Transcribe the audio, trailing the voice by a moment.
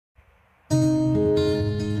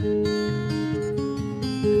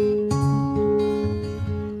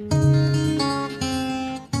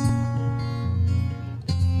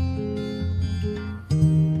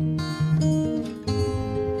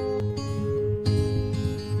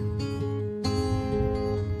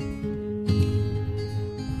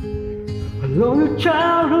Lonely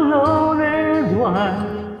child alone and why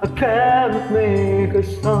I cannot make a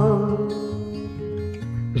song.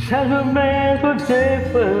 His hands were made for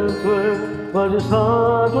different work, but his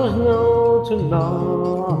heart was no too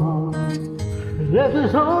long. He left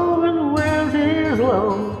his home and went his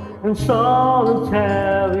long and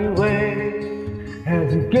solitary way, and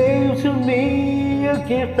he gave to me a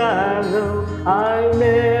gift I know I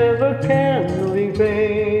never can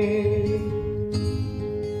repay.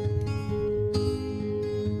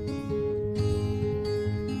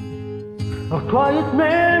 A quiet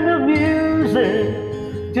man of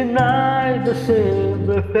music denied the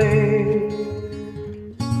simple faith.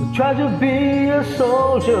 He tried to be a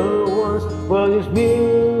soldier once, but his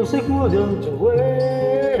music wouldn't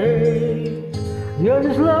wait. Yet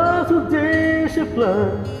his love to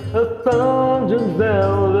discipline, a thunder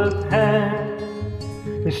velvet hand.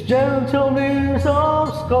 His gentle means of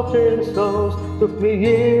sculpting souls took me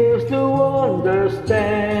years to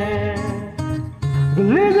understand. The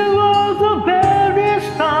little was the very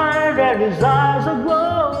tired and his eyes are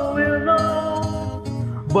glowing low,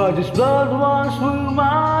 but his blood runs through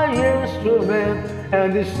my instrument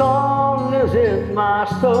and his song is in my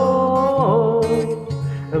soul.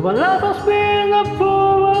 And my life has been a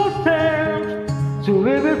poor attempt to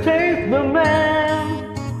imitate the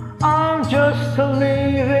man. I'm just a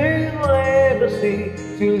living legacy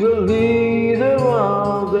to the leader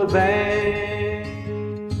of the band.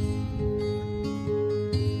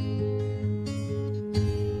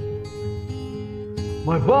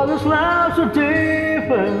 My brother's lives are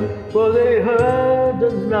different, but they heard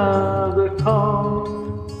another call.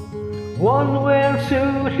 One went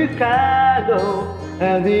to Chicago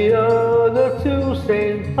and the other to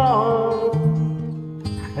St. Paul.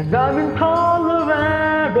 And I'm in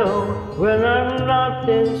Colorado when I'm not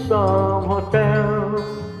in some hotel,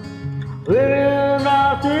 living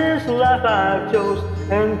out this life I chose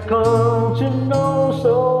and come to know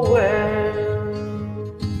so well.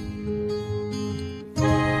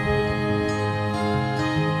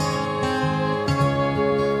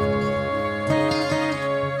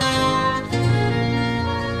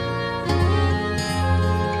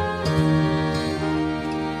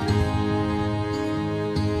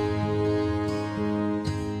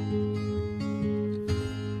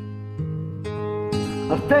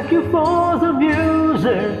 I thank you for the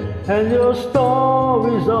music and your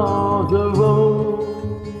stories on the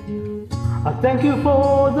road. I thank you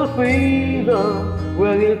for the freedom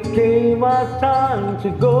when it came my time to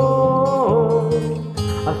go.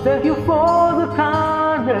 I thank you for the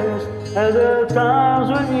kindness and the times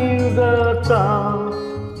when you got down.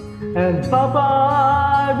 And Papa,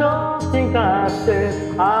 I don't think I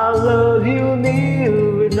said I love you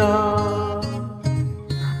near enough.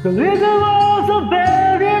 The little was a very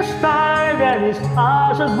tired and his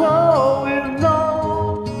eyes are glowing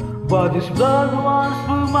low, but his blood runs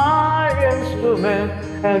through my instrument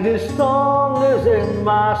and his song is in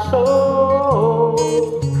my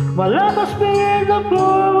soul. My life has been a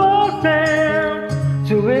poor attempt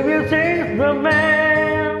to imitate the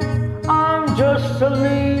man. I'm just a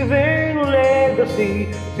living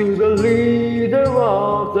legacy to the leader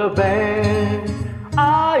of the band.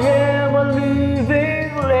 I am a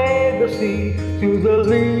living legacy to the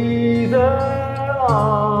leader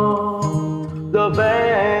of the band.